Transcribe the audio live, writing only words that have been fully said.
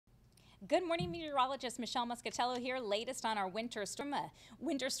Good morning, meteorologist Michelle Muscatello here. Latest on our winter storm. A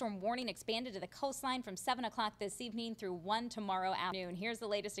winter storm warning expanded to the coastline from 7 o'clock this evening through 1 tomorrow afternoon. Here's the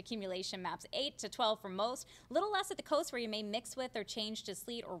latest accumulation maps. 8 to 12 for most. Little less at the coast where you may mix with or change to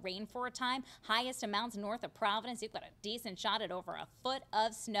sleet or rain for a time. Highest amounts north of Providence. You've got a decent shot at over a foot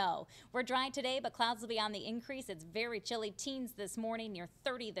of snow. We're dry today, but clouds will be on the increase. It's very chilly. Teens this morning, near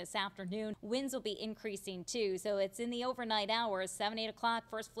 30 this afternoon. Winds will be increasing too. So it's in the overnight hours. 7, 8 o'clock.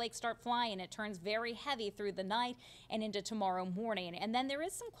 First flakes start flying. And it turns very heavy through the night and into tomorrow morning. And then there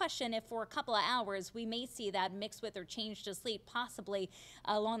is some question if for a couple of hours we may see that mix with or change to sleet possibly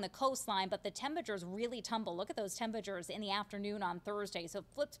along the coastline, but the temperatures really tumble. Look at those temperatures in the afternoon on Thursday. So it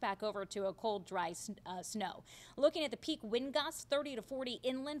flips back over to a cold, dry snow. Looking at the peak wind gusts, 30 to 40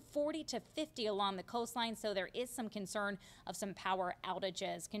 inland, 40 to 50 along the coastline. So there is some concern of some power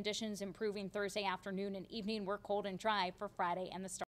outages. Conditions improving Thursday afternoon and evening. We're cold and dry for Friday and the start.